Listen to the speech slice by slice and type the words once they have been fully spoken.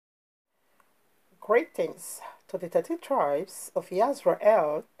Greetings to the 30 tribes of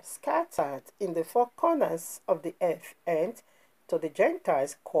Israel scattered in the four corners of the earth, and to the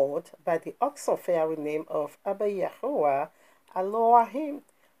Gentiles called by the awesome fairy name of Abba Yahuwah Elohim.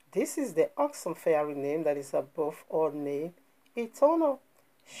 This is the awesome fairy name that is above all name, eternal.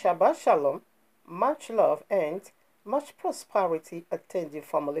 Shabbat Shalom, much love and much prosperity attend you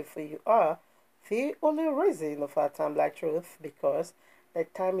family, for you are the only reason of our time like truth, because the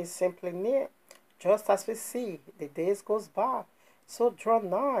time is simply near. Just as we see the days goes by, so draw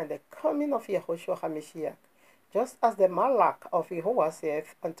nigh the coming of Yahushua HaMashiach. Just as the Malach of Yahuwah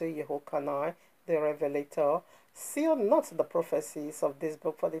saith unto Yehokanai, the Revelator, seal not the prophecies of this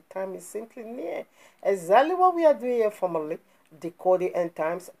book, for the time is simply near. Exactly what we are doing here, family, decoding end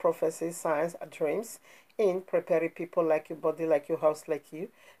times, prophecies, signs, dreams, in preparing people like you, body like you, house like you,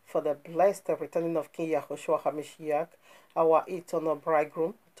 for the blessed returning of King Yahushua HaMashiach, our eternal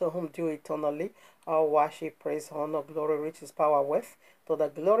bridegroom, to whom due eternally our worship, praise, honor, glory, riches, power, wealth, to the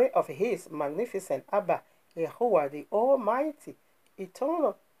glory of his magnificent Abba, Yahuwah, the Almighty,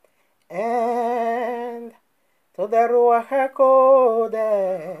 eternal. And to the Ruach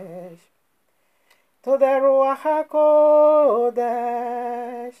HaKodesh, to the Ruach HaKodesh,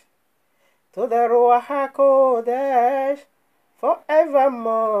 to the Ruach HaKodesh,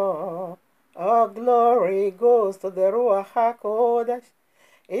 forevermore. All glory goes to the Ruach HaKodesh,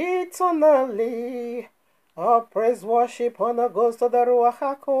 eternally. All praise, worship, honor goes to the Ruach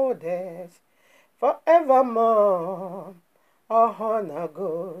HaKodesh, forevermore. All honor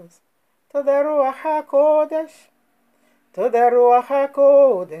goes to the Ruach HaKodesh, to the Ruach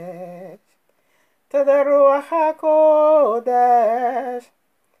HaKodesh, to the Ruach HaKodesh,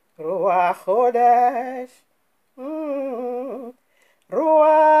 Ruach HaKodesh,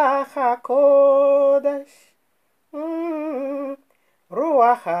 Ruach HaKodesh,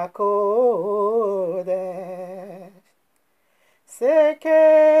 Ruach HaKodesh, Sekei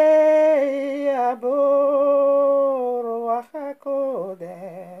Abo Ruach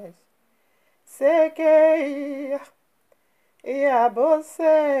HaKodesh, Sekei Abo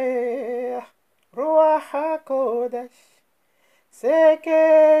Se Ruach HaKodesh,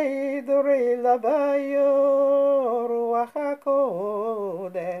 Sekei Duri Labayo Ruach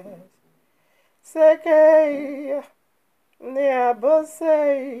HaKodesh, Sekei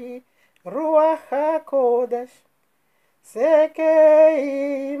Neabosei Ruach HaKodesh,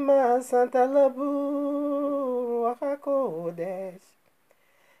 Sekei Masanta Labu Ruach HaKodesh,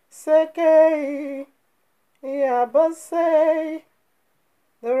 Sekei Yabosei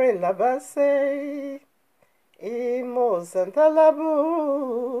Duri Labasei Imo Santa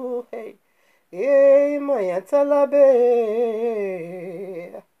Labu, hey, Imo Yantalabe,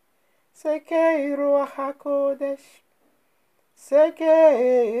 Sekei Ruach HaKodesh,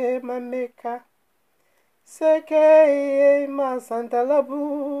 Sekei Mameka, Sekei Ma Santa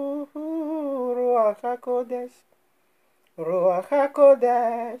Labu, Ruach HaKodesh, Ruach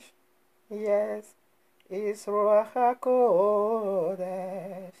HaKodesh, yes, it's Ruach HaKodesh.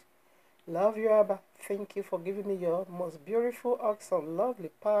 Love you, Abba. Thank you for giving me your most beautiful, awesome, lovely,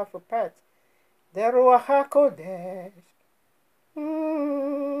 powerful pet, the Ruach HaKodesh.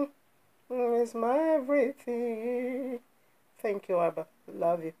 It's my everything. Thank you, Abba.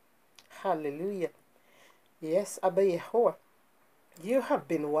 Love you. Hallelujah. Yes, Abba Yahuwah, you have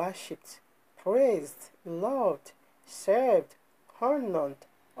been worshipped, praised, loved, served, honored,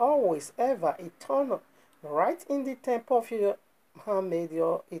 always, ever, eternal, right in the temple of your handmaid,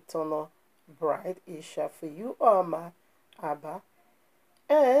 your eternal bride Isha. For you are my Abba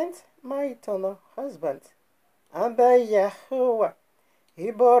and my eternal husband. Abba Yahuwah,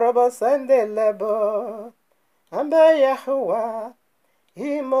 Iboraba Sandelabo, Abba Yahuwah,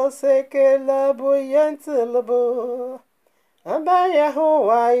 Imoseke Labo Yantilabo, Abba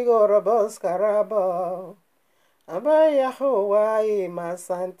Yahuwah, Igoraba Scarabo, Abba Yahuwah, Ima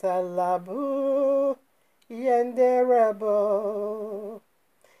Santa Labu Yanderebo,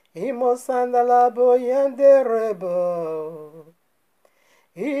 Imo Sandalabo Yanderebo,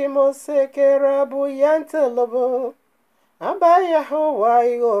 Imo Sekerabu Yantelabo, Abba Yahuwah,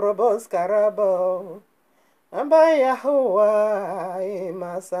 Igorabo Scarabo, Abba Yahuwah,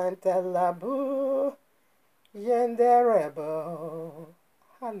 Ima Santa Labu Yanderebo.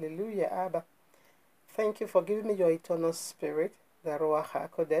 Hallelujah, Abba. Thank you for giving me your eternal spirit, the Ruach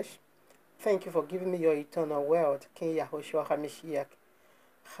HaKodesh. Thank you for giving me your eternal world, King Yahushua HaMashiach.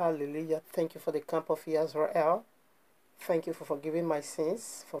 Hallelujah. Thank you for the camp of Israel. Thank you for forgiving my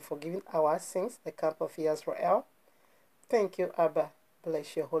sins, for forgiving our sins, the camp of Israel. Thank you, Abba.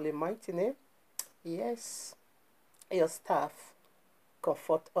 Bless your holy mighty name. Yes, your staff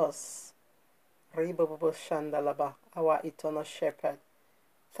comfort us. Ribobobo Shandalaba, our eternal shepherd.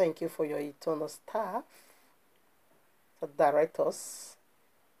 Thank you for your eternal staff to direct us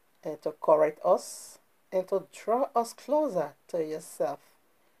and to correct us and to draw us closer to yourself.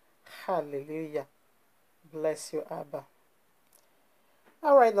 Hallelujah. Bless you, Abba.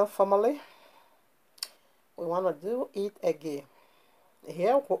 All right, now, family, we want to do it again.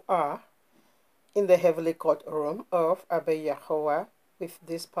 Here we are in the heavenly courtroom of Abba Yahuwah with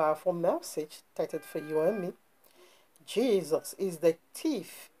this powerful message titled for you and me. Jesus is the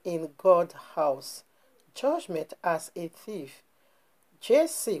thief in God's house. Judgment as a thief.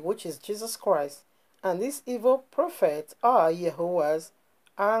 JC, which is Jesus Christ, and these evil prophets are YAHUAH'S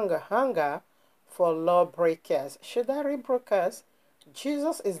anger for lawbreakers. Should I read brokers?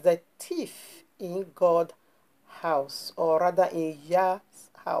 Jesus is the thief in God's house, or rather in Yah's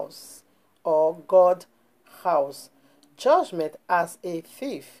house, or God's house. Judgment as a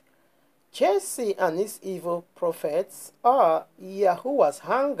thief. JC and his evil prophets are YAHUAH'S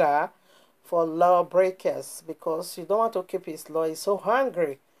anger for lawbreakers, because you don't want to keep his law. He's so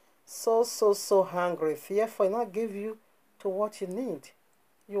hungry, so hungry. Fearful not give you to what you need.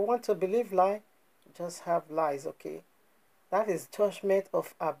 You want to believe lie, just have lies, okay? That is judgment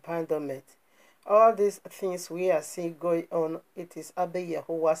of abandonment. All these things we are seeing going on, it is Abba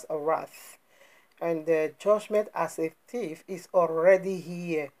Yahuwah's wrath. And the judgment as a thief is already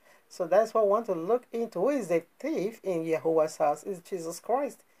here. So that's what I want to look into. Who is the thief in Yahuwah's house? It's Jesus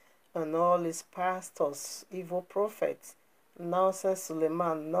Christ. And all his pastors, evil prophets, nonsense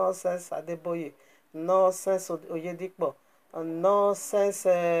Suleiman, nonsense Adeboye, nonsense Oyedikbo, and nonsense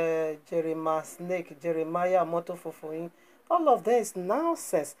Jeremiah Snake, Jeremiah Motofufuin. All of that is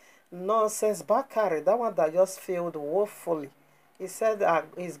nonsense. Nonsense Bakari, that one that just failed woefully. He said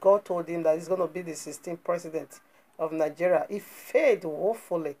his God told him that he's going to be the 16th president of Nigeria. He failed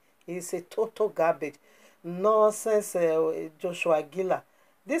woefully. He's a total garbage. Nonsense Joshua Gila.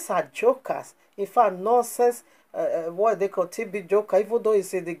 These are jokers. In fact, nonsense, what they call TB joker, even though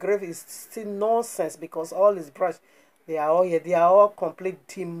it's in the grave, is still nonsense, because all his brush, they are all here. They are all complete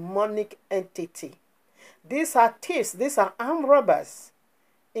demonic entity. These are thieves. These are armed robbers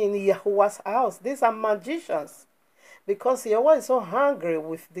in Yahuwah's house. These are magicians. Because Yahweh is so hungry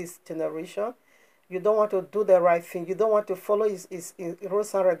with this generation. You don't want to do the right thing. You don't want to follow his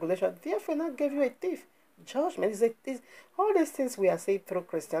rules and regulations. Therefore, not give you a thief. Judgment is all these things we are seeing through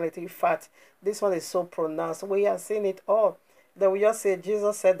Christianity. In fact, this one is so pronounced. We are seeing it all. Then we just say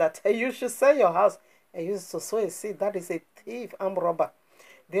Jesus said that you should sell your house and use it to sow a seed. That is a thief, armed robber.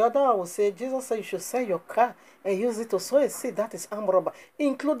 The other one will say Jesus said you should sell your car and use it to sow a seed. That is armed robber,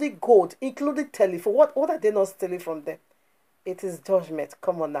 including gold, including telephone. What are they not stealing from them? It is judgment.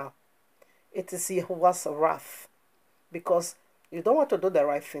 Come on now. It is Yahuwah's wrath, because you don't want to do the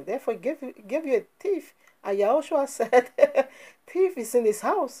right thing. Therefore, give you a thief. And Yahushua said, thief is in his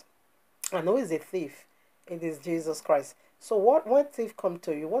house. And who is a thief? It is Jesus Christ. So when thief come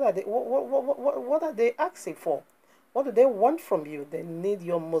to you, what are they asking for? What do they want from you? They need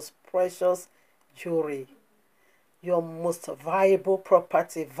your most precious jewelry, your most valuable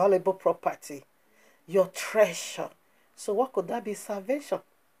property, valuable property, your treasure. So what could that be? Salvation.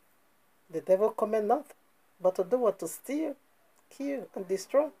 The devil cometh not, but to do what? To steal, kill, and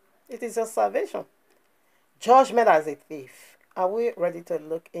destroy. It is your salvation. Judgment as a thief. Are we ready to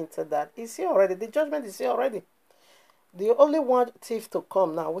look into that? It's here already. The judgment is here already. The only one thief to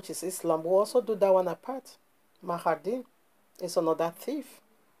come now, which is Islam, will also do that one apart. Mahdi is another thief.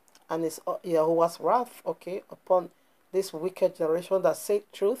 And it's Yahuwah's wrath, okay, upon this wicked generation that say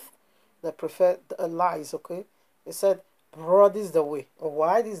truth, that prefer lies, okay. He said, broad is the way,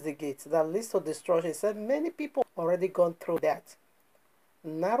 wide is the gate that leads to destruction. He said, many people already gone through that.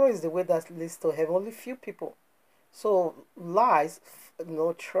 Narrow is the way that leads to heaven. Only few people. So lies,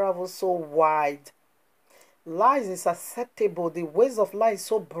 travel so wide. Lies is acceptable. The ways of lies is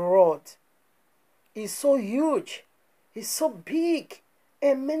so broad. It's so huge. It's so big.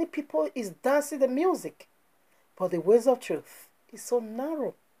 And many people is dancing the music. But the ways of truth is so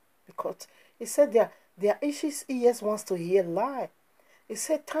narrow. Because he said their issues ears wants to hear lie. He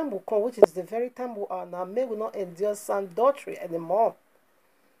said time will come, which is the very time we are now. Men will not endure sound doctrine anymore.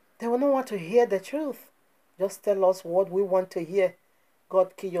 They will not want to hear the truth. Just tell us what we want to hear.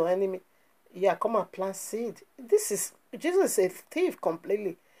 God kill your enemy. Yeah, come and plant seed. Jesus is a thief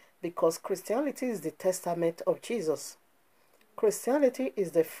completely, because Christianity is the testament of Jesus. Christianity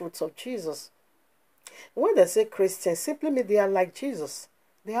is the fruits of Jesus. When they say Christians, simply mean they are like Jesus.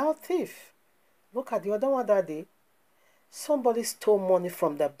 They are thieves. Look at the other one that day. Somebody stole money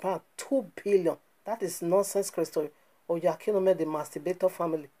from the bank, 2 billion. That is nonsense, Christo. Or Yakinome, the masturbator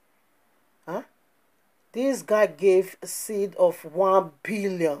family. Huh? This guy gave a seed of 1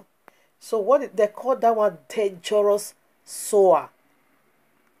 billion. So what they call that one dangerous sower.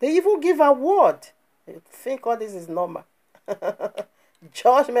 They even give a word. You think all this is normal.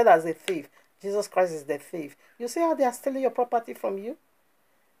 Judgment as a thief. Jesus Christ is the thief. You see how they are stealing your property from you?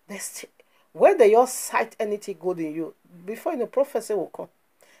 When they all sight anything good in you, before you know, prophecy will come.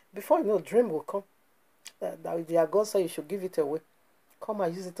 Before you know, dream will come. That their God said you should give it away. Come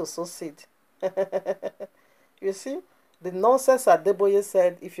and use it to sow seed. You see, the nonsense that Deboye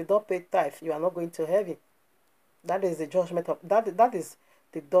said, if you don't pay tithe, you are not going to heaven. That is the judgment of that is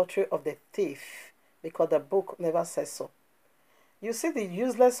the doctrine of the thief, because the book never says so. You see, the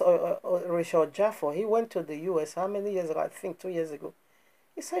useless Richard Jaffa, he went to the US how many years ago? I think 2 years ago.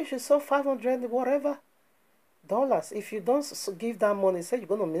 He said you should sell 500 whatever dollars. If you don't give that money, he said you're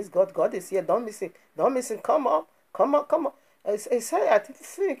going to miss God. God is here. Don't miss it. Don't miss it. Come on. Come on. Come on. He said, I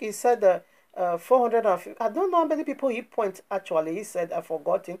think he said 450. I don't know how many people he point actually. He said, I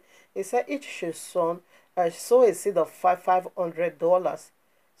forgot him. He said each should sow a seed of $500.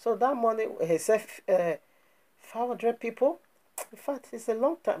 So that money, he said 500 people. In fact, it's a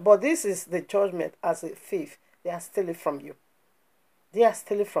long time. But this is the judgment as a thief. They are stealing from you. They are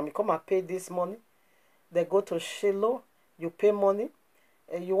stealing from you. Come and pay this money. They go to Shiloh. You pay money.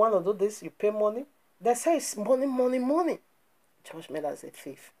 You want to do this, you pay money. They say it's money, money, money. Judgment as a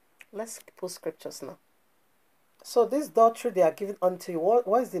thief. Let's put scriptures now. So this doctrine they are giving unto you,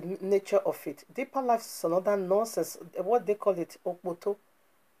 what is the nature of it? Deeper life is another nonsense. What they call it, Okpoto,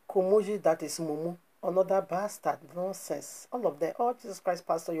 Kumuji, that is Mumu. Another bastard nonsense. All of them, all Jesus Christ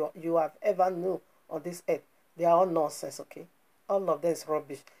pastor you have ever knew on this earth, they are all nonsense, okay? All of them is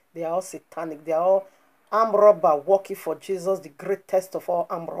rubbish. They are all satanic. They are all armed robber working for Jesus, the greatest of all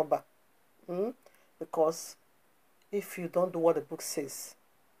armed robber. Because if you don't do what the book says,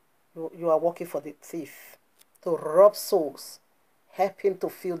 you are working for the thief to rob souls, help him to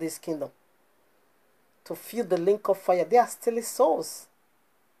fill this kingdom, to fill the link of fire. They are stealing souls.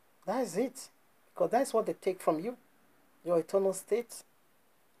 That is it. Because that's what they take from you, your eternal state.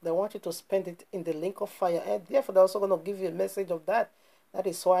 They want you to spend it in the link of fire. And therefore, they're also going to give you a message of that. That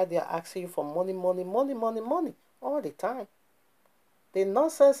is why they are asking you for money, money, money, money, money all the time. The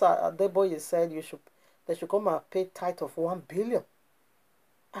nonsense the boy said they should come and pay tithe of 1 billion.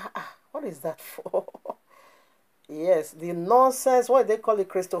 What is that for? Yes, the nonsense, what they call it,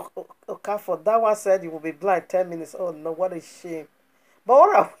 Crystal Okafor. That one said you will be blind 10 minutes. Oh no, what a shame. But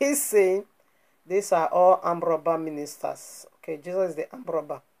what are we saying? These are all armed robber ministers. Okay, Jesus is the armed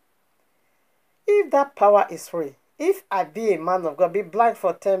robber. If that power is free, if I be a man of God, be blind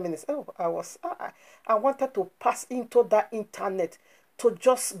for 10 minutes. Oh, I wanted to pass into that internet to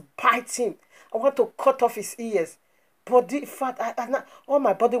just bite him. I want to cut off his ears. But in fact, all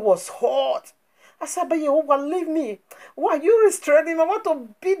my body was hot. I said, but you will leave me. Why are you restraining me? I want to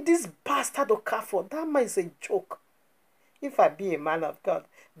beat this bastard Okafor. That man is a joke. If I be a man of God,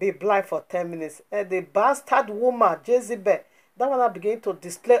 be blind for 10 minutes. And the bastard woman, Jezebel, that one I begin to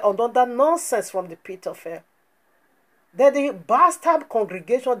display another nonsense from the pit of hell. Then the bastard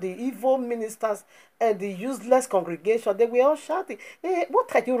congregation, the evil ministers, and the useless congregation, they were all shouting, hey,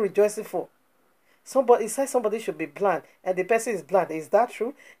 what are you rejoicing for? Somebody said somebody should be blind, and the person is blind. Is that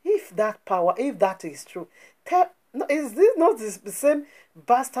true? If that is true, is this not the same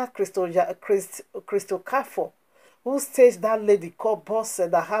bastard Crystal Okafor who staged that lady called Boss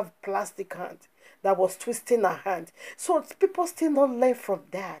that have plastic hand, that was twisting her hand? So people still not learn from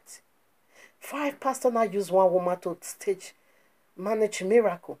that. 5 pastors now use 1 woman to manage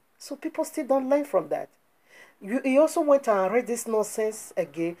miracle. So people still don't learn from that. He also went and read this nonsense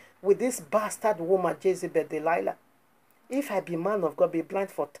again with this bastard woman, Jezebel, Delilah. If I be man of God, be blind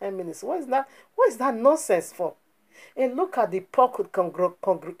for 10 minutes. What is that nonsense for? And look at the poor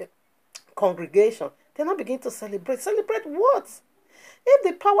congregation. They now begin to celebrate. Celebrate what? If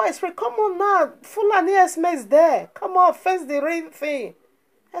the power is free, come on now. Fulani Esme is there. Come on, face the real thing.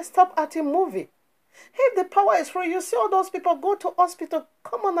 And stop acting movie. If the power is free, you see all those people go to hospital.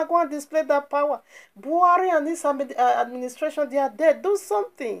 Come on and go and display that power. Buhari and this administration, they are dead. Do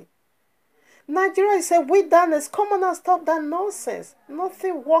something. Nigeria is a wilderness. Come on and stop that nonsense.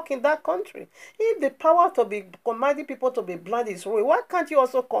 Nothing work in that country. If the power to be commanding people to be blind is free, why can't you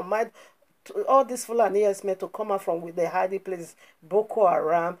also command all these Fulani Esme to come out from with the hiding places, Boko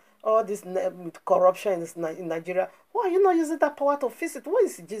Haram, all this corruption in Nigeria? Why are you not using that power to fix it? What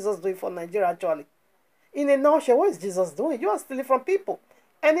is Jesus doing for Nigeria actually? In a nutshell, what is Jesus doing? You are stealing from people.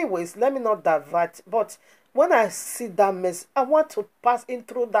 Anyways, let me not divert. But when I see that mess, I want to pass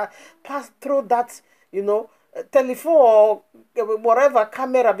through that, telephone or whatever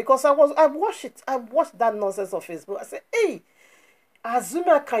camera, because I watched it. I watched that nonsense on Facebook. I said, hey, assuming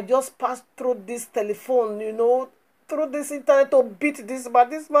I can just pass through this telephone, through this internet to beat this man.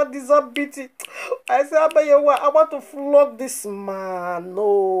 This man deserves beating. I said, I want to flog this man.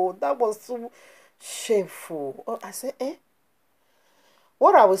 No, that was so shameful. Oh, I said, eh?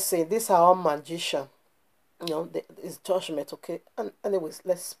 What I was saying, this our magician, is judgment, okay? And anyways,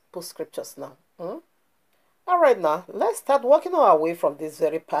 let's put scriptures now. All right, now let's start working our way from this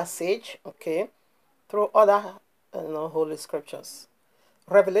very passage, okay, through other holy scriptures.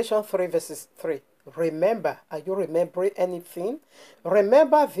 Revelation 3 verses 3. Remember, are you remembering anything?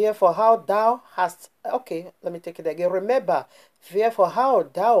 Remember therefore how thou hast, okay, let me take it again. Remember therefore how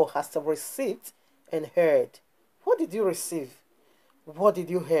thou hast received and heard. What did you receive? What did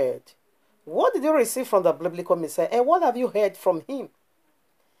you heard? What did you receive from the biblical Messiah? And what have you heard from him?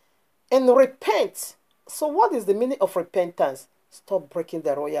 And repent. So what is the meaning of repentance? Stop breaking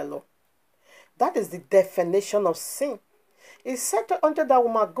the royal law. That is the definition of sin. He said unto that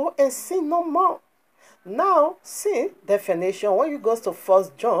woman, go and sin no more. Now, sin, definition, when you go to 1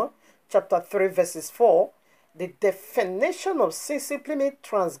 John chapter 3 verses 4, the definition of sin simply means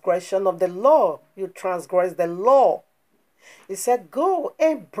transgression of the law. You transgress the law. He said, go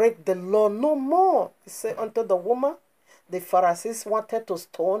and break the law no more. He said unto the woman, the Pharisees wanted to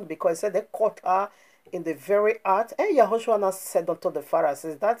stone because he said they caught her in the very act. And Yahushua now said unto the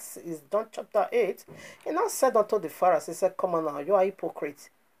Pharisees, that is John chapter 8. He now said unto the Pharisees, said, come on now, you are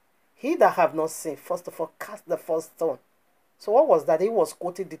hypocrites. He that have not sinned, first of all, cast the first stone. So what was that? He was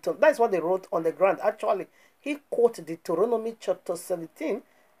quoting Deuteronomy. That's what they wrote on the ground. Actually, he quoted Deuteronomy chapter 17,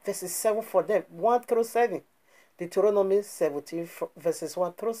 verses 7 for them, 1 through 7. Deuteronomy 17, verses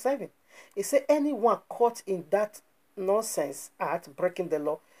 1 through 7. He said, anyone caught in that nonsense act, breaking the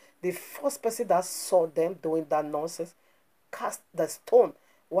law, the first person that saw them doing that nonsense cast the stone,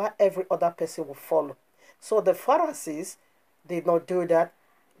 while every other person will follow. So the Pharisees did not do that.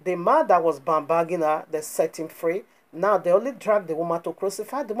 The man that was bombarding her, they set him free. Now they only dragged the woman to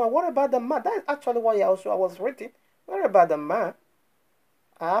crucify the man. What about the man? That is actually what Yahushua was reading. What about the man?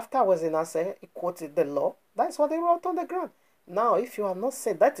 Afterwards, in answer, he quoted the law. That's what they wrote on the ground. Now, if you are not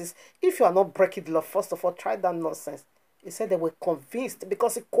saying, that is, if you are not breaking the law, first of all, try that nonsense. He said they were convinced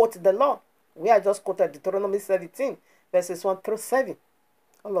because he quoted the law. We are just quoted Deuteronomy 17, verses 1 through 7.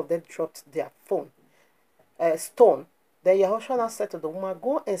 All of them dropped their stone. Then Yahushua now said to the woman,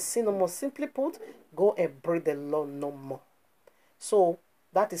 go and sin no more. Simply put, go and break the law no more. So,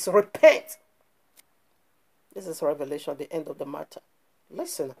 that is repent. This is Revelation, the end of the matter.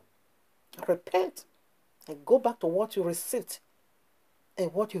 Listen, repent and go back to what you received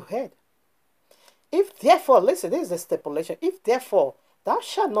and what you heard. If therefore, listen, this is the stipulation. If therefore thou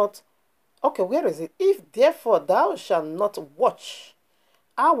shalt not, okay, where is it? If therefore thou shalt not watch,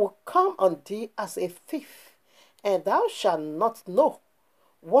 I will come on thee as a thief, and thou shalt not know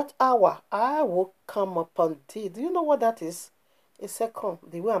what hour I will come upon thee. Do you know what that is? It said, come,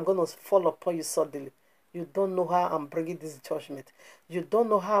 the way I'm going to fall upon you suddenly. You don't know how I'm bringing this judgment. You don't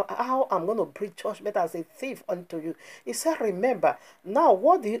know how I'm going to bring judgment as a thief unto you. He said, remember. Now,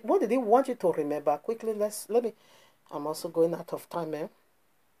 what did he want you to remember? Quickly, let me. I'm also going out of time, eh?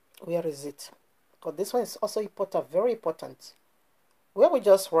 Where is it? Because this one is also important, very important. Where we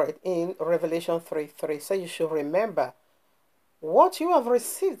just read in Revelation 3:3, say you should remember what you have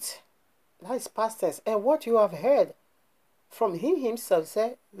received. That is past tense. And what you have heard from him himself.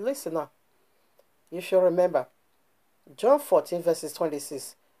 Say, listen now. You should remember. John 14 verses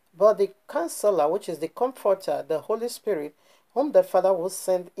 26. But the counselor, which is the comforter, the Holy Spirit, whom the Father will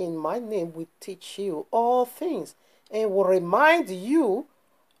send in my name, will teach you all things and will remind you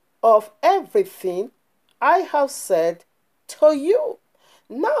of everything I have said to you.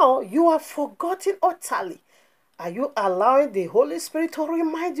 Now you are forgotten utterly. Are you allowing the Holy Spirit to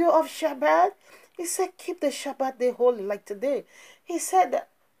remind you of Shabbat? He said, keep the Shabbat day holy, like today. He said,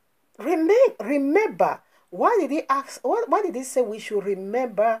 remember. Why did he ask? Why did he say we should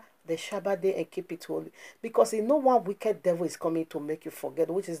remember the Shabbat day and keep it holy? Because he know one wicked devil is coming to make you forget,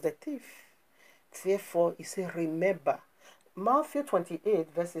 which is the thief. Therefore, he said, remember. Matthew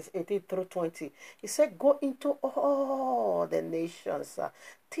 28, verses 18 through 20. He said, go into all the nations.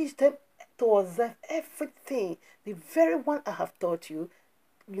 Teach them to observe everything. The very one I have taught you,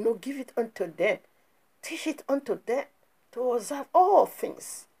 give it unto them. Teach it unto them to observe all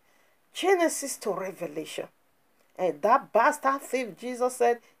things. Genesis to Revelation. And that bastard thief, Jesus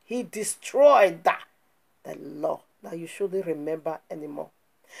said, he destroyed the law that you shouldn't remember anymore.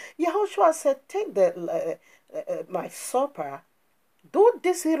 Yahushua said, take my supper. Do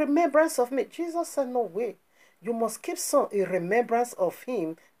this in remembrance of me. Jesus said, no way. You must keep some in remembrance of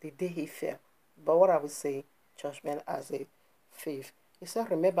him the day he fell. But what I would say, judgment as a thief. He said,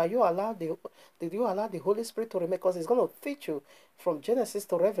 remember, did you allow the Holy Spirit to remember? Because it's going to teach you from Genesis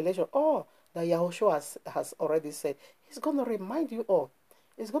to Revelation all that Yahushua has already said. He's going to remind you all.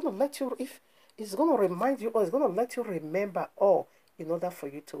 He's going to let you, if it's going to remind you all, it's going to let you remember all in order for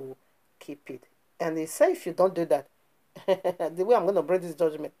you to keep it. And he said, if you don't do that, the way I'm going to bring this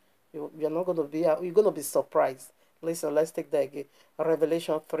judgment, you're not going to be, you're going to be surprised. Listen, let's take that again.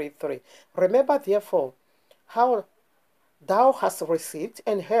 Revelation 3:3. Remember, therefore, how thou hast received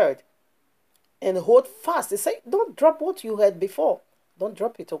and heard, and hold fast. They say, don't drop what you heard before. Don't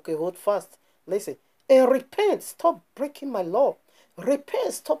drop it, okay? Hold fast. Listen, and repent. Stop breaking my law.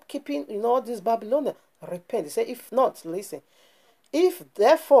 Repent. Stop keeping, all this Babylonian. Repent. They say, if not, listen. If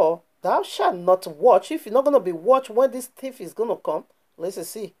therefore thou shalt not watch, if you're not going to be watched when this thief is going to come, listen,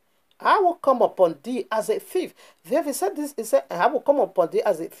 see, I will come upon thee as a thief. Therefore, he said this, he said, I will come upon thee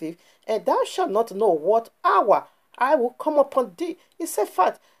as a thief, and thou shalt not know what hour I will come upon thee. He said,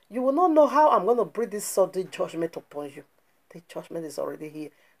 fact, you will not know how I'm going to bring this sudden judgment upon you. The judgment is already here,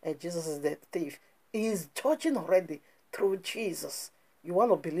 and Jesus is the thief. He is judging already through Jesus. You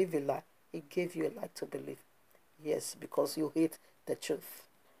want to believe a lie? He gave you a lie to believe. Yes, because you hate the truth.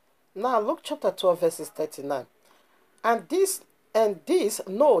 Now, Luke chapter 12, verses 39. And this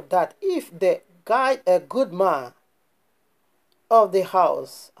know that if the guide a good man of the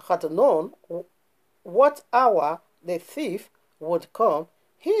house had known what hour the thief would come,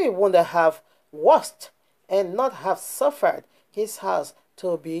 he would have watched and not have suffered his house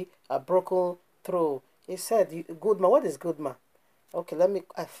to be broken through. He said, good man. What is good man? Okay,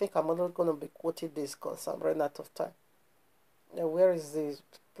 I think I'm not going to be quoting this because I'm running out of time. Now, where is this,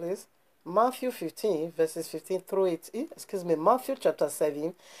 please? Matthew 15, verses 15 through 18. Excuse me, Matthew chapter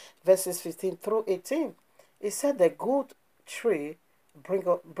 7, verses 15 through 18. It said the good tree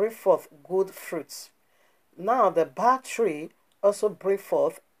bring forth good fruits. Now the bad tree also bring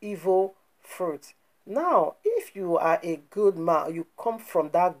forth evil fruit. Now, if you are a good man, you come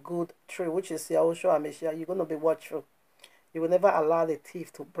from that good tree, which is Yahushua HaMashiach, you're going to be watchful. You will never allow the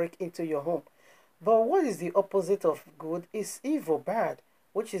thief to break into your home. But what is the opposite of good? Is evil, bad,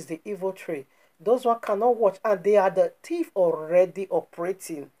 which is the evil tree. Those who cannot watch, and they are the thief already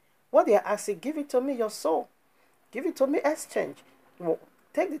operating. What they are asking, give it to me, your soul. Give it to me, exchange. Well,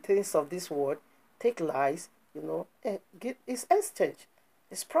 take the things of this world, take lies, and it's exchange.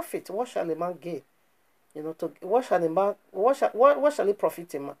 It's profit. What shall a man gain? What shall it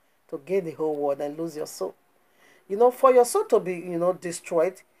profit a man to gain the whole world and lose your soul? For your soul to be,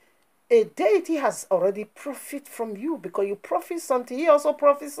 destroyed, a deity has already profit from you because you profit something. He also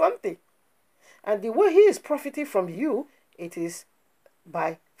profits something. And the way he is profiting from you, it is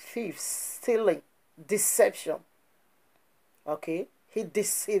by thieves, stealing, deception. Okay? He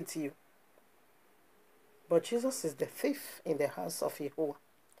deceived you. But Jesus is the thief in the house of Yahuwah.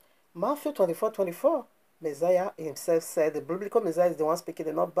 Matthew 24:24, Messiah himself said, the biblical Messiah is the one speaking,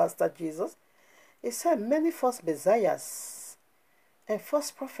 the not bastard Jesus. He said, many false messiahs and false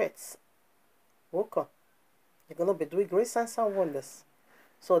prophets will come. They're going to be doing great signs and wonders.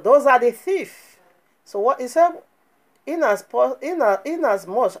 So those are the thief. So what he said, in as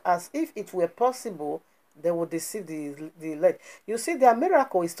much as if it were possible, they would deceive the elect. You see, their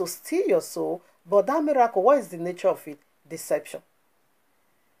miracle is to steal your soul, but that miracle, what is the nature of it? Deception.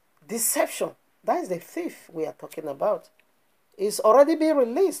 Deception. That is the thief we are talking about. It's already been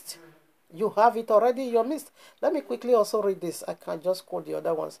released. You have it already in your midst. Let me quickly also read this. I can't just quote the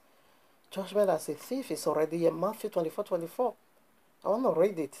other ones. Judgment as a thief is already in Matthew 24:24. I want to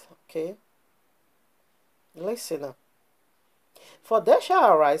read it, okay? Listen now. For there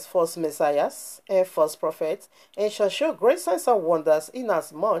shall arise false messiahs and false prophets, and shall show great signs and wonders,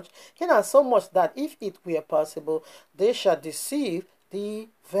 inasmuch that if it were possible, they shall deceive the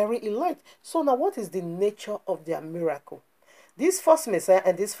very elect. So now what is the nature of their miracle? This false Messiah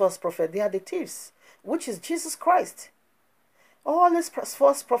and this false prophet, they are the thieves, which is Jesus Christ. All these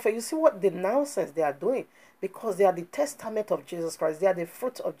false prophets, you see what the nonsense they are doing, because they are the testament of Jesus Christ. They are the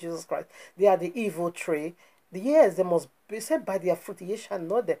fruit of Jesus Christ. They are the evil tree. Yes, they must be said by their fruit. Ye shall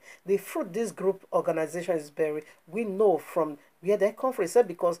know them. The fruit this group organization is bearing, we know from where they come from. It said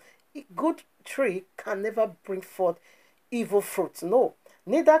because a good tree can never bring forth evil fruit. No.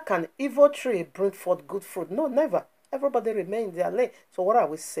 Neither can evil tree bring forth good fruit. No, never. Everybody remain in their lane. So what are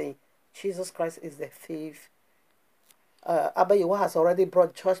we saying? Jesus Christ is the thief. Abba Yahuwah has already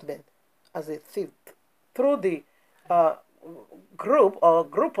brought judgment as a thief through the group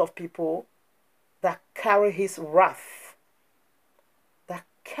of people that carry his wrath. That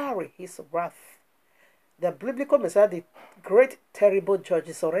carry his wrath. The biblical Messiah, the great, terrible judge,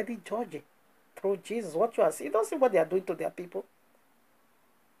 is already judging through Jesus. What you are seeing, you don't see what they are doing to their people.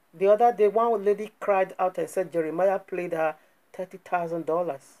 The other day, one lady cried out and said Jeremiah played her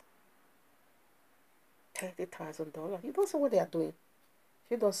 $30,000. $30,000. You don't see what they are doing.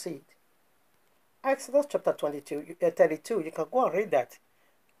 You don't see it. Exodus chapter 32, you can go and read that.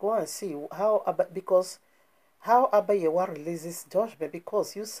 Go and see how Abba Yahweh releases judgment,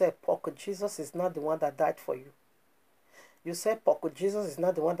 because you said Jesus is not the one that died for you. You said Jesus is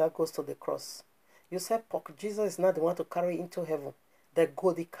not the one that goes to the cross. You said Jesus is not the one to carry into heaven the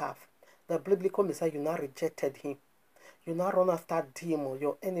golden calf. The biblical Messiah, you now rejected him. You now run after demon,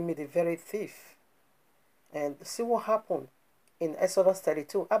 your enemy, the very thief. And see what happened in Exodus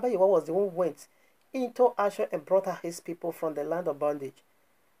 32. Abba Yahweh was the one who went into Asher and brought out his people from the land of bondage.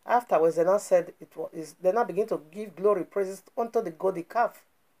 Afterwards, they now said they now begin to give glory, praises unto the golden calf,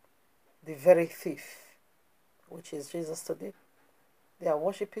 the very thief, which is Jesus today. They are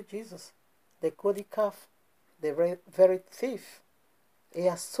worshiping Jesus, the golden calf, the very thief. He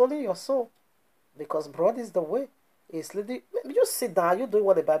has stolen your soul, because broad is the way. He's leading. You sit down. You do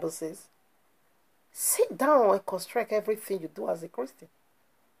what the Bible says. Sit down and construct everything you do as a Christian.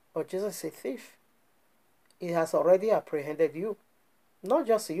 But Jesus is a thief. He has already apprehended you. Not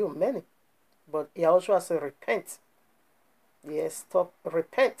just you, many. But he also has to repent. Yes, stop,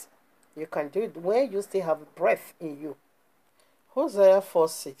 repent. You can do it when you still have breath in you. Hosea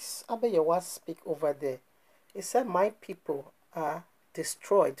 4:6. Abba Yahweh speak over there. He said, my people are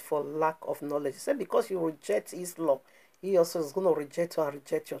destroyed for lack of knowledge. He said, because you reject his law, he also is going to reject you and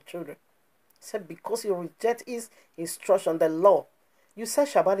reject your children. He said, because you reject his instruction, the law. You said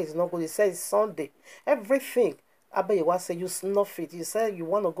Shabbat is not good. He said it's Sunday. Everything. Abba Yahweh said you snuff it. You said you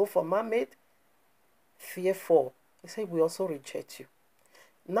want to go for man-made. Fearful. He said we also reject you.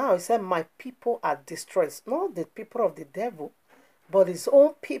 Now he said my people are destroyed. Not the people of the devil, but his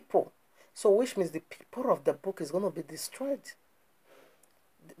own people. So which means the people of the book is going to be destroyed.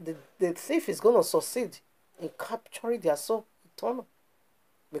 The thief is going to succeed in capturing their soul eternal.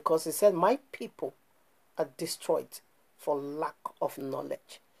 Because he said my people are destroyed for lack of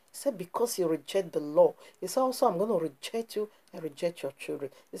knowledge. He said, because you reject the law. He said, also, I'm going to reject you and reject your children.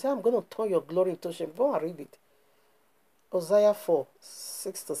 He said, I'm going to turn your glory into shame. Go and read it. Hosea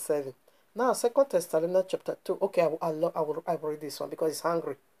 4:6-7. Now, 2 Thessalonians chapter 2. Okay, I will read this one because it's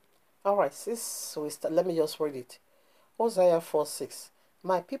hungry. All right, let me just read it. Hosea 4:6.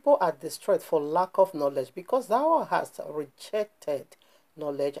 My people are destroyed for lack of knowledge, because thou hast rejected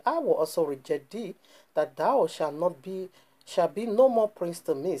knowledge. I will also reject thee, that thou shall be no more prince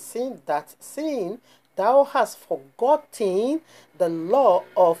to me, seeing thou hast forgotten the law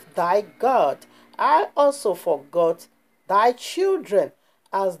of thy God. I also forgot thy children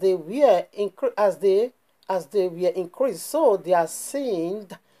as they were increased, so they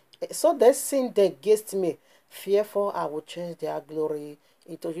sinned against me. Fearful, I will change their glory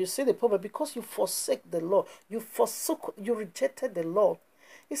into. You see the problem, because you forsake the law, you rejected the law.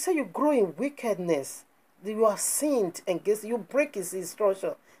 He said you grow in wickedness. You are sinned against. You break his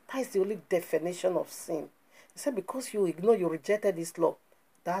instruction. That is the only definition of sin. He said because you rejected this law.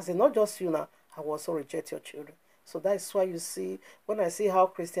 That's it. Not just you now. I will also reject your children. So that is why you see, when I see how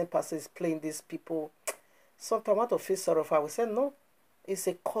Christian pastors playing these people, sometimes I want to feel sorry for. I will say, no, it's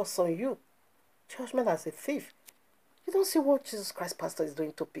a curse on you. Judgment as a thief. You don't see what Jesus Christ pastor is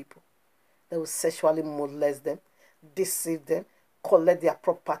doing to people. They will sexually molest them, deceive them, collect their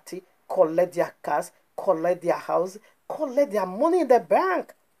property, collect their cars, collect their house, collect their money in the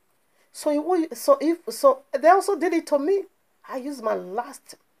bank. So they also did it to me. I used my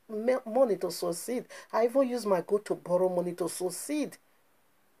last money to succeed. I even used my go to borrow money to succeed.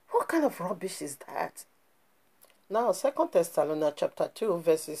 What kind of rubbish is that? Now, 2 Thessalonians chapter 2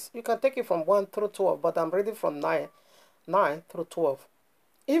 verses, you can take it from 1 through 12, but I'm reading from 9 through 12.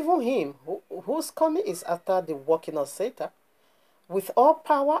 Even him whose coming is after the working of Satan, with all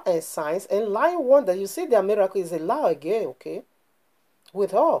power and signs and lying wonder. You see, their miracle is a lie again, okay?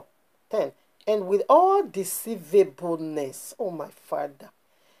 With all. 10. And with all deceivableness, oh my Father,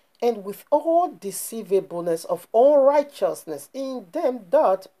 and with all deceivableness of unrighteousness in them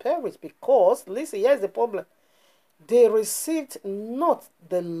that perish, because, listen, here's the problem. They received not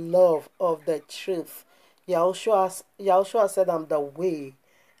the love of the truth. Yahushua said, I'm the way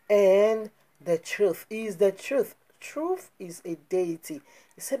and the truth. He is the truth. Truth is a deity.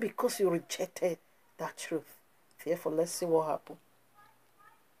 He said, because you rejected that truth. Therefore, let's see what happened.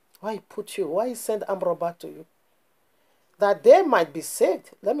 Why he put you? Why he sent Amro back to you? That they might be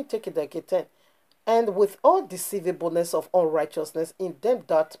saved. Let me take it again. 10. and with all deceivableness of unrighteousness in them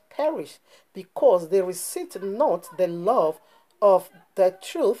that perish, because they receive not the love of the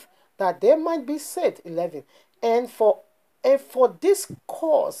truth, that they might be saved. 11. And for this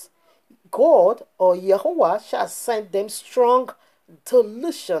cause, God or Yahuwah shall send them strong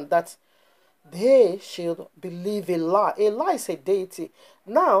delusion, that they should believe a lie. A lie is a deity.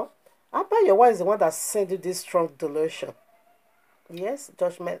 Now, Abba Yahuwah is the one that sent you this strong delusion. Yes,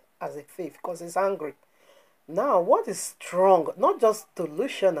 judgment as a thief, because he's angry. Now, what is strong? Not just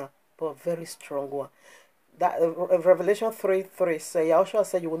delusional, but very strong one. That Revelation 3:3 say, Yahushua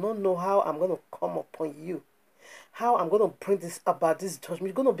said, you will not know how I'm going to come upon you. How I'm going to bring this about this judgment.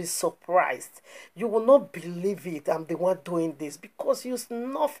 You're going to be surprised. You will not believe it. I'm the one doing this, because you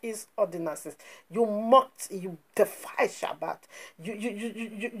snuff his ordinances. You mocked, you defy Shabbat.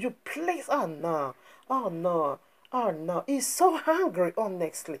 You place, oh no, oh no, oh no. He's so hungry,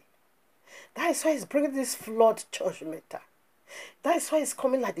 honestly. That is why he's bringing this flood judgment. That is why it's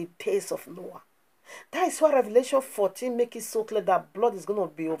coming like the days of Noah. That is why Revelation 14 makes it so clear that blood is going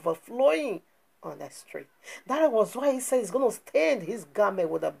to be overflowing on that street. That was why he said he's going to stain his garment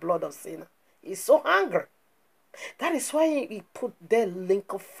with the blood of sinner. He's so hungry. That is why he put the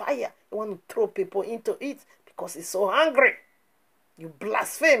link of fire. He want to throw people into it, because he's so hungry. You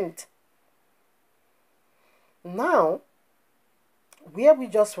blasphemed. Now, where we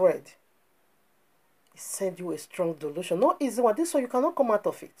just read, he sent you a strong delusion. Not easy one. This one you cannot come out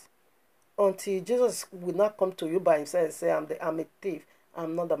of it until Jesus will not come to you by himself and say, I'm a thief.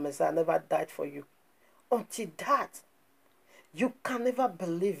 I'm not the Messiah. I never died for you. Until that, you can never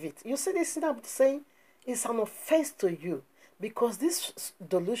believe it. You see this thing I'm saying? It's an offense to you, because this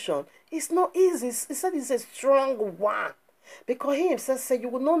delusion is not easy. He said it's a strong one, because he himself said, you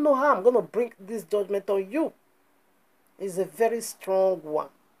will not know how I'm going to bring this judgment on you. It's a very strong one.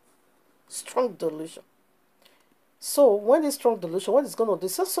 Strong delusion. So when this strong delusion, what it's going to do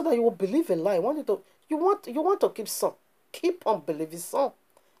is just so that you will believe a lie. You want to keep some. Keep on believing some.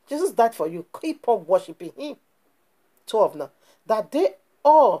 Jesus died for you. Keep on worshiping him. 12 now. That they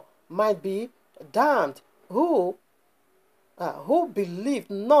all might be damned who believed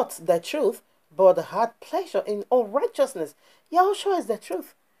not the truth, but had pleasure in unrighteousness. Yahushua is the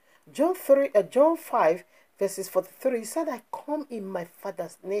truth. John 5 verses 43, he said, I come in my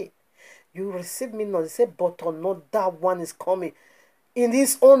Father's name. You receive me not. He said, but or not, that one is coming. In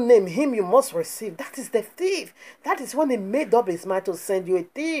his own name, him you must receive. That is the thief. That is when he made up his mind to send you a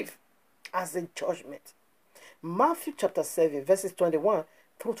thief as a judgment. Matthew chapter 7, verses 21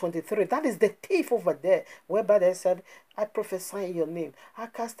 through 23. That is the thief over there, whereby they said, I prophesy in your name. I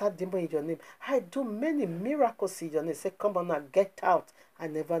cast out demons in your name. I do many miracles in your name. Say, come on now, get out. I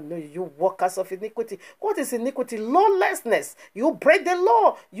never know you, you workers of iniquity. What is iniquity? Lawlessness. You break the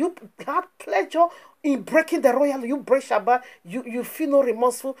law. You have pleasure in breaking the royal. You break Shabbat. You feel no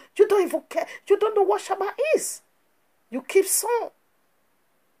remorseful. You don't even care. You don't know what Shabbat is. You keep song.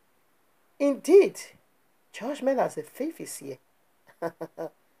 Indeed, judgment as a thief is here.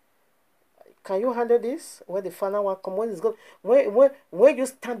 Can you handle this? When the final one comes, when it's good, when you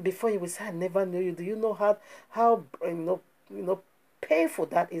stand before you will say, I never knew you. Do you know how painful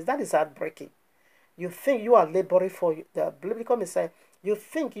that is? That is heartbreaking. You think you are laboring for the biblical Messiah. You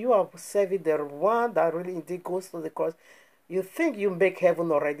think you are serving the one that really indeed goes to the cross. You think you make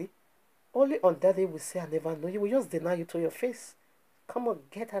heaven already. Only on that day will say, I never knew you. We just deny you to your face. Come on,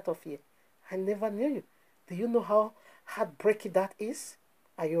 get out of here. I never knew you. Do you know how heartbreaking that is?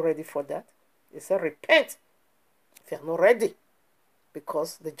 Are you ready for that? He said, repent if you're not ready,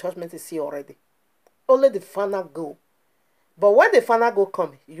 because the judgment is here already. Only the final go. But when the final go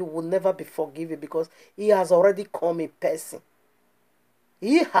come, you will never be forgiven, because he has already come in person.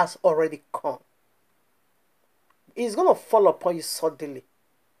 He has already come. He's going to fall upon you suddenly.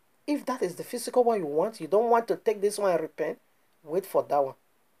 If that is the physical one you want, you don't want to take this one and repent, wait for that one.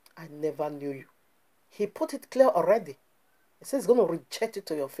 I never knew you. He put it clear already. He says he's going to reject it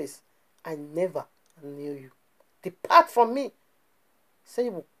to your face. I never knew you. Depart from me. He said he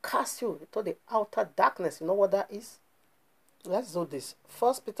will cast you into the outer darkness. You know what that is? Let's do this.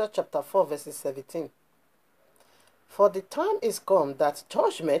 1 Peter chapter 4 verses 17. For the time is come that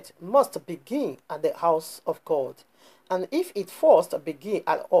judgment must begin at the house of God. And if it first begin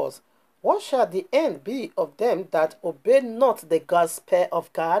at us, what shall the end be of them that obey not the gospel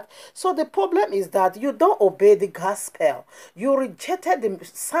of God? So the problem is that you don't obey the gospel. You rejected the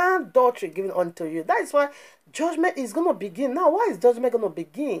sound doctrine given unto you. That is why judgment is going to begin. Now, why is judgment going to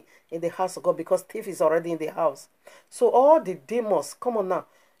begin in the house of God? Because thief is already in the house. So all the demons, come on now.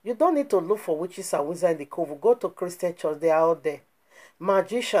 You don't need to look for witches and wizards in the cove. Go to Christian church. They are out there.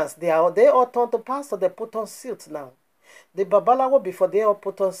 Magicians, they all turn to pastor, they put on suits now. The Babalawo before they all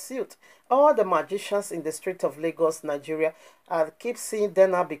put on suit. All the magicians in the street of Lagos, Nigeria, I keep seeing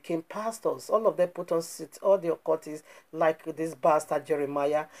them now became pastors. All of them put on suits. All the occultists, like this bastard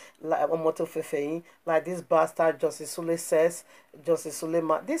Jeremiah, like Omoto Fefein, like this bastard Justice Sule says, Justice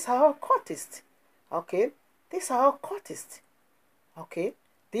Sulema. These are all cultists. Okay? These are all cultists. Okay?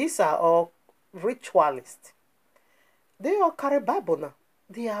 These are all ritualists. They all carry Bible now.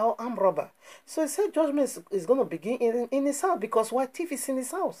 They are all armed robber. So he said judgment is going to begin in his house, because why? Thief is in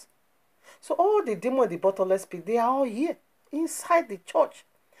his house. So all the demons, the bottomless pit, they are all here inside the church,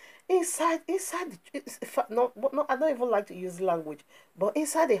 inside no, I don't even like to use language, but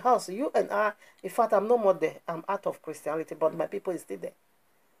inside the house, you and I. In fact, I'm no more there. I'm out of Christianity, but my people is still there.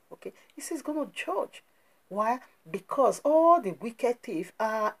 Okay, he says he's going to judge. Why? Because all the wicked thieves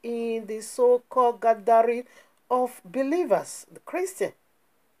are in the so-called gathering of believers, the Christian.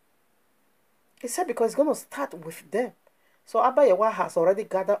 He said because it's going to start with them. So YAHUAH has already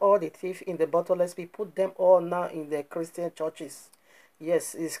gathered all the thieves in the bottomless pit, put them all now in the Christian churches.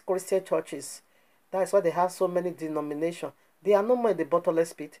 Yes, it's Christian churches. That's why they have so many denominations. They are no more in the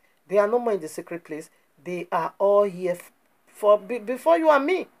bottomless pit. They are no more in the secret place. They are all here before you and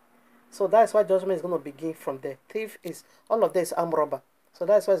me. So that's why judgment is going to begin from there. Thief is, all of this armed robber. So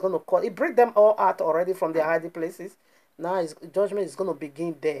that's why it's going to call. It bring them all out already from their hiding places. Now judgment is going to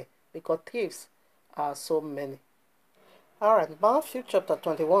begin there, because thieves are so many. All right, Matthew chapter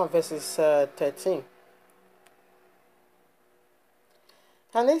 21, verses 13.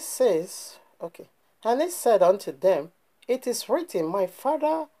 And it says, okay, and it said unto them, it is written, my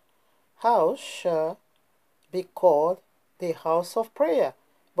Father's house shall be called the house of prayer,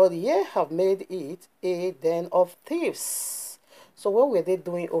 but ye have made it a den of thieves. So what were they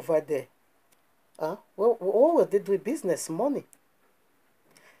doing over there? What were they doing? Business, money.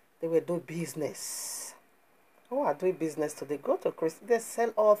 They were doing business. Who are doing business today? Go to Christ. They sell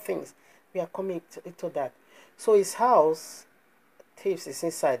all things. We are coming into that. So his house, thieves is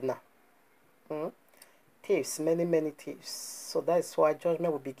inside now. Thieves, many thieves. So that's why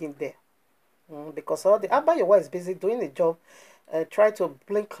judgment will begin there. Because all the YAHUAH is busy doing a job, try to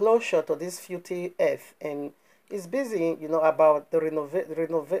bring closure to this filthy earth, and is busy, about the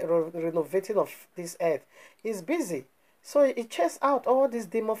renovating of this earth. He's busy. So he chased out all these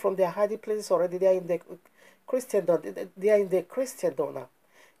demons from their hiding places already. They are in the Christendom. They are in the Christendom now.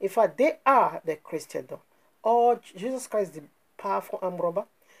 In fact, they are the Christendom. Or Jesus Christ, the powerful armed robber,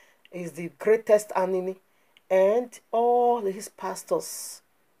 is the greatest enemy, and all his pastors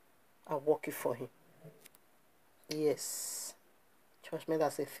are working for him. Yes. Judgment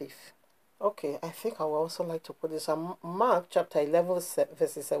as a thief. Okay, I think I would also like to put this on Mark chapter 11,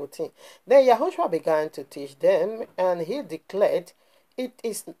 verse 17. Then Yahushua began to teach them, and he declared, it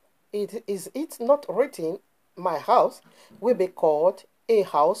is not written, my house will be called a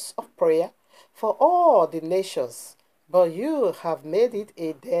house of prayer for all the nations, but you have made it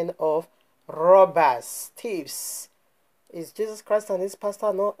a den of robbers, thieves. Is Jesus Christ and his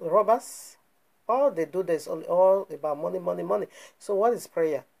pastor not robbers? All they do is all about money. So what is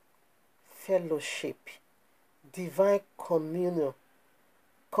prayer? Fellowship, divine communion,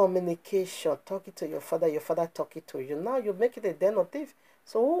 communication, talking to your father talking to you. Now you make it a den of thieves.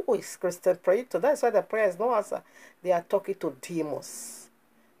 So who is Christian praying to? That's why the prayer is no answer. They are talking to demons.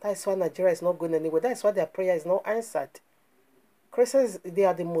 That's why Nigeria is not going anywhere. That's why their prayer is not answered. Christians, they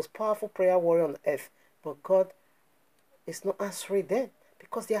are the most powerful prayer warrior on earth, but God is not answering them,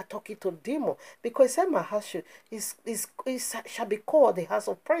 because they are talking to demons. Because he said, my house shall be called the house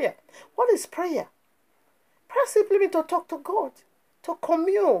of prayer. What is prayer? Prayer simply means to talk to God, to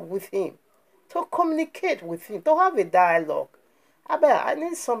commune with him, to communicate with him, to have a dialogue. I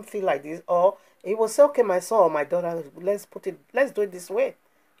need something like this. Or he will say, okay, my son or my daughter, let's do it this way.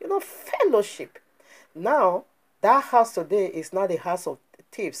 Fellowship. Now, that house today is not the house of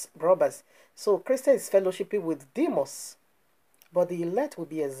thieves, robbers. So Christian is fellowshipping with demons. But the elect will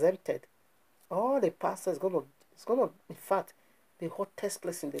be exempted. All the pastors it's gonna, in fact, the hottest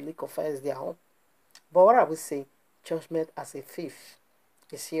place in the lake of fire is their home. But what I will say, judgment as a thief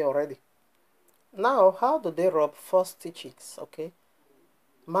is here already. Now, how do they rob false teachings? Okay,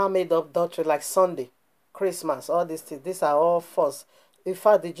 man-made up doctrine like Sunday, Christmas, all these things. These are all false. In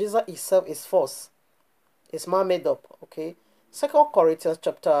fact, the Jesus itself is false. It's man-made up. Okay. 2 Corinthians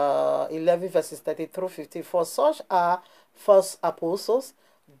chapter 11, verses 30 through 50. For such are false apostles,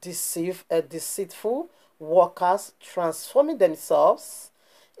 deceitful workers, transforming themselves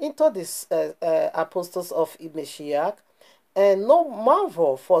into these apostles of Mashiach. And no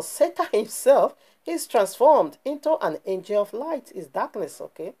marvel, for Satan himself He's transformed into an angel of light. Is darkness,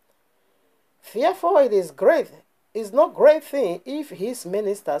 okay? Therefore, it is great. It's no great thing if his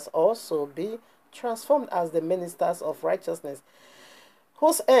ministers also be transformed as the ministers of righteousness,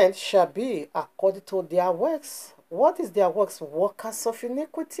 whose end shall be according to their works. What is their works? Workers of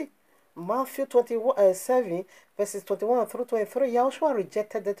iniquity. Matthew 7, verses 21 through 23. Yahushua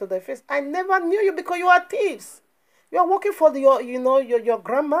rejected them to their face. I never knew you because you are thieves. You are working for your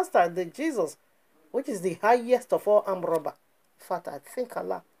grandmaster, the Jesus, which is the highest of all armed robber. In fact, I think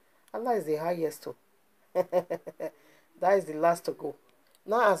Allah is the highest too. That is the last to go.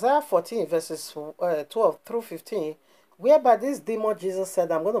 Now, Isaiah 14, verses 12 through 15, whereby this demon Jesus said,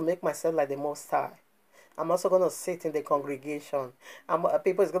 I'm going to make myself like the Most High. I'm also going to sit in the congregation.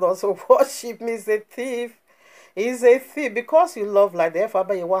 People is going to also worship me. He's a thief. He's a thief. Because you love like the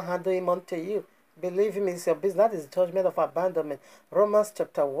Father, you want to handle him unto you. Believe him is your business. That is judgment of abandonment. Romans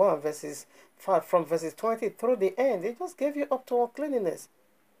chapter 1, verses 5, from verses 20 through the end. It just gave you up to uncleanness.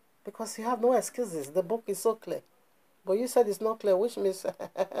 Because you have no excuses. The book is so clear. But you said it's not clear, which means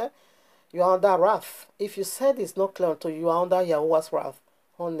you are under wrath. If you said it's not clear unto you, are under YAHUAH'S wrath.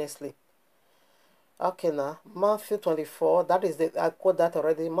 Honestly. Okay, now, Matthew 24, I quote that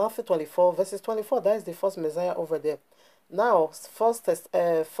already. Matthew 24, verses 24, that is the first Messiah over there. Now, First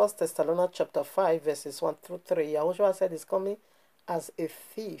Thessalonians chapter 5, verses 1 through 3, Yahushua said he's coming as a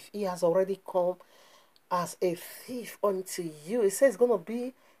thief. He has already come as a thief unto you. He says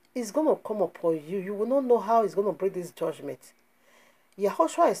it's going to come upon you. You will not know how he's going to bring this judgment.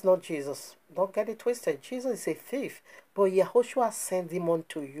 Yahushua is not Jesus. Don't get it twisted. Jesus is a thief, but Yahushua sent him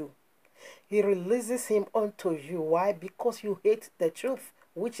unto you. He releases him unto you. Why? Because you hate the truth,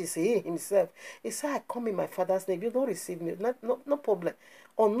 which is he himself. He said, I come in my Father's name. You don't receive me. No problem.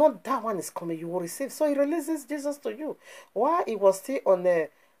 Or not that one is coming, you will receive. So he releases Jesus to you. While he was still on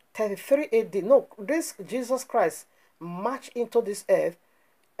 33 AD. No, this Jesus Christ marched into this earth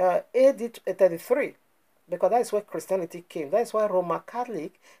AD 33. Because that is where Christianity came. That is why Roman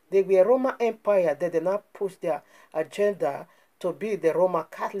Catholic, they were Roman Empire. They did not push their agenda to be the Roman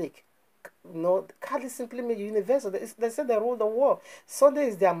Catholic. No, Catholic simply means universal. They say they rule the world. Sunday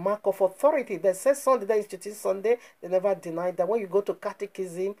is their mark of authority. They say Sunday, that institute Sunday. They never deny that. When you go to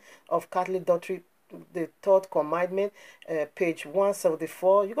Catechism of Catholic Doctrine, the third commandment, page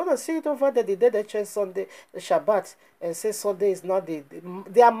 174, you're going to see it over there. The day they change Sunday, the Shabbat, and say Sunday is not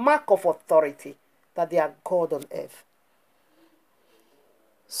their mark of authority, that they are God on earth.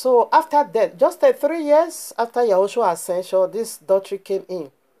 So after that, just 3 years after Yahushua's ascension, this doctrine came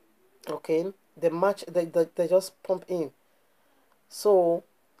in. Okay, they just pump in. So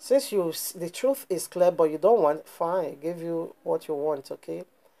since the truth is clear, but you don't want, fine, give you what you want. Okay.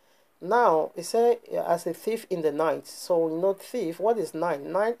 Now it said as a thief in the night. So thief. What is night?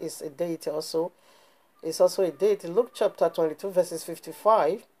 Night is a deity also. It's also a deity. Luke chapter 22 verses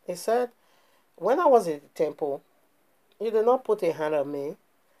 55. It said, when I was in the temple, you did not put a hand on me,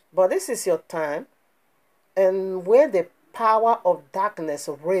 but this is your time, and where the power of darkness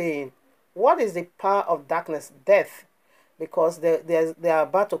reign. What is the power of darkness? Death. Because they are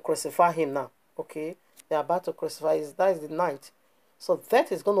about to crucify him now. Okay? They are about to crucify him. That is the night. So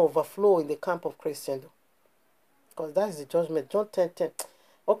death is going to overflow in the camp of Christendom. Because that is the judgment. John 10:10.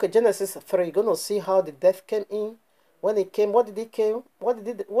 Okay, Genesis 3. You're going to see how the death came in. When he came, what did he came? What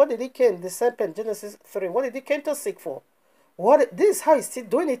did he came? The serpent, Genesis 3. What did he came to seek for? This is how he's still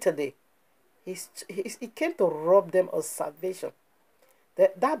doing it today. He came to rob them of salvation.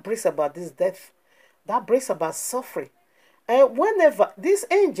 That brings about this death. That brings about suffering. And whenever this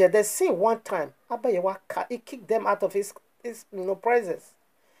angel, they sin one time, he kicked them out of his presence.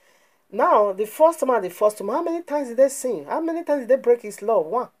 Now, the first man, how many times did they sin? How many times did they break his law?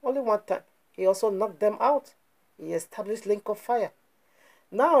 One. Only one time. He also knocked them out. He established link of fire.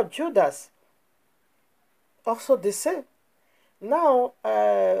 Now, Judas, also the same. Now,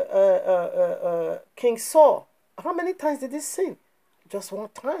 King Saul, how many times did he sin? Just one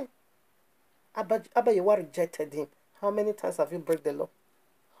time. Abba Yewa rejected him. How many times have you break the law?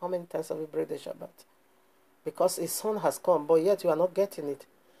 How many times have you break the Shabbat? Because his son has come, but yet you are not getting it.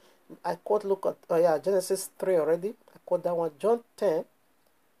 I quote, look at Genesis 3 already. I quote that one. John 10,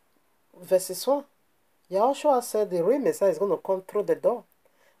 verses 1. Yahushua said the real Messiah is going to come through the door,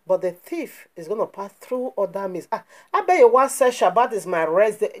 but the thief is going to pass through other means. I bet you one said Shabbat is my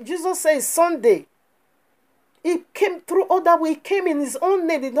rest day. Jesus says Sunday. He came through other way. He came in his own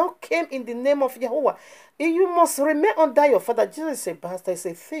name. He did not came in the name of Yahuwah. You must remain under your father. Jesus is a bastard. He's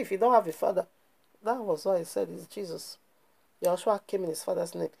a thief. You don't have a father. That was why he said it's Jesus. Yahushua came in his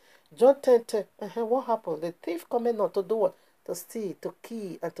father's name. John 10:10. What happened? The thief coming not to do what? To steal, to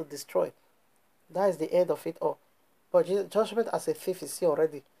kill, and to destroy. That is the end of it all. But judgment as a thief is here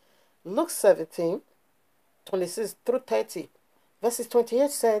already. Luke 17, 26 through 30. Verses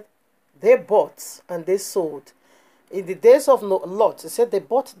 28 said, they bought and they sold. In the days of Lot, it said they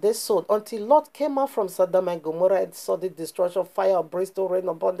bought, they sold, until Lot came out from Sodom and Gomorrah and saw the destruction, fire of brimstone rain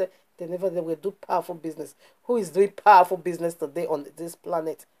upon them. They will do powerful business. Who is doing powerful business today on this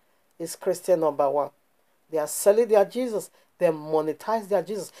planet? Is Christian number one. They are selling their Jesus. They monetize their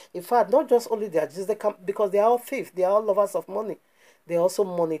Jesus. In fact, not just only their Jesus, they come because they are all thieves. They are all lovers of money. They also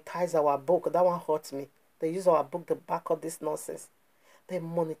monetize our book. That one hurts me. They use our book to back up this nonsense. They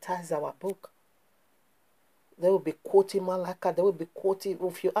monetize our book. They will be quoting Malacca. They will be quoting.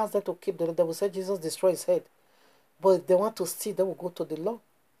 If you ask them to keep they will say Jesus destroyed his head. But if they want to steal, they will go to the law.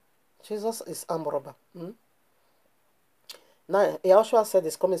 Jesus is armed robber. Now, Yahushua said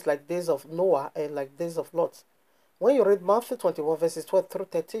it's coming like days of Noah and like days of Lot. When you read Matthew 21, verses 12 through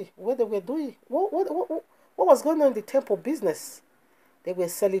 30, what they were doing, what was going on in the temple business? They were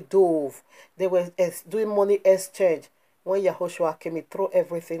selling dove. They were doing money exchange. When Yahushua came, he threw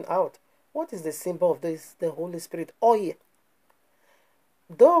everything out. What is the symbol of this? The Holy Spirit. Oil.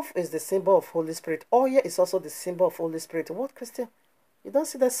 Dove is the symbol of Holy Spirit. Oil is also the symbol of Holy Spirit. What, Christian? You don't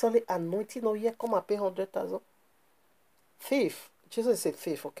see that solid anointing oil? Come and pay 100,000. Thief. Jesus is a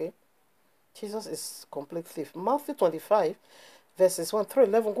thief, okay? Jesus is complete thief. Matthew 25, verses 1 through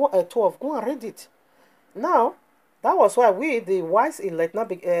 11, 12. Go and read it. Now, that was why we, the wise elect,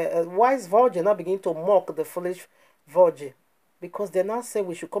 wise virgin, now begin to mock the foolish virgin. Because they now say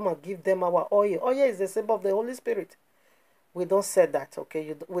we should come and give them our oil. Oil is the symbol of the Holy Spirit. We don't say that,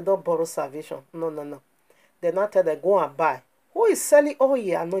 okay? We don't borrow salvation. No. They now tell them, go and buy. Who is selling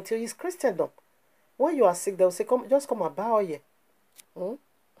oil anointing? Is Christendom. When you are sick, they will say, just come and buy oil.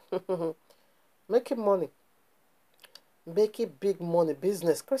 Making money. Making big money.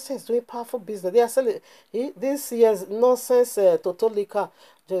 Business. Christians doing powerful business. They are selling. This year's nonsense Total Liquor,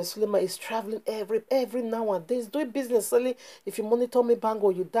 Jerusalem is traveling every now and then. He's doing business. Selling. If you monitor me, bango,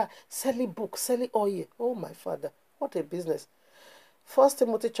 you die. Selling books. Selling oil. Oh, my Father. What a business. 1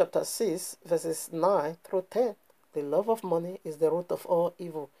 Timothy chapter 6, verses 9 through 10. The love of money is the root of all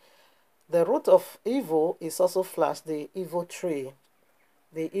evil. The root of evil is also flashed, the evil tree.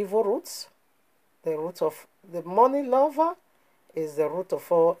 The evil roots, the root of the money lover is the root of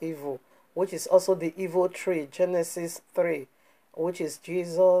all evil, which is also the evil tree, Genesis 3, which is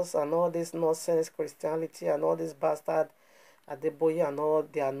Jesus and all this nonsense, Christianity and all this bastard, Adeboye and all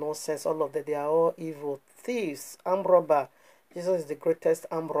their nonsense, all of them, they are all evil. Thieves, armed robber. Jesus is the greatest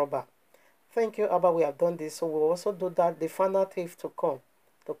armed robber. Thank you, Abba, we have done this. So we'll also do that, the final thief to come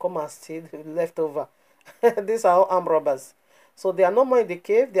and steal the leftover. These are all armed robbers. So they are no more in the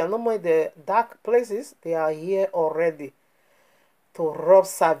cave. They are no more in the dark places. They are here already to rob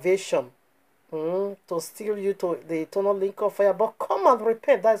salvation, to steal you to the eternal link of fire. But come and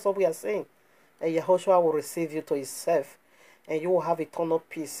repent. That's what we are saying. And Yahushua will receive you to himself. And you will have eternal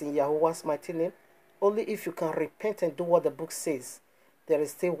peace in Yahuwah's mighty name. Only if you can repent and do what the book says. There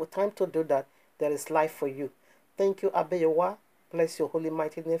is still time to do that. There is life for you. Thank you, Abba Yahweh. Bless your holy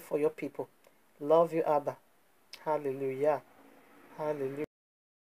mighty name for your people. Love you, Abba. Hallelujah. Hallelujah.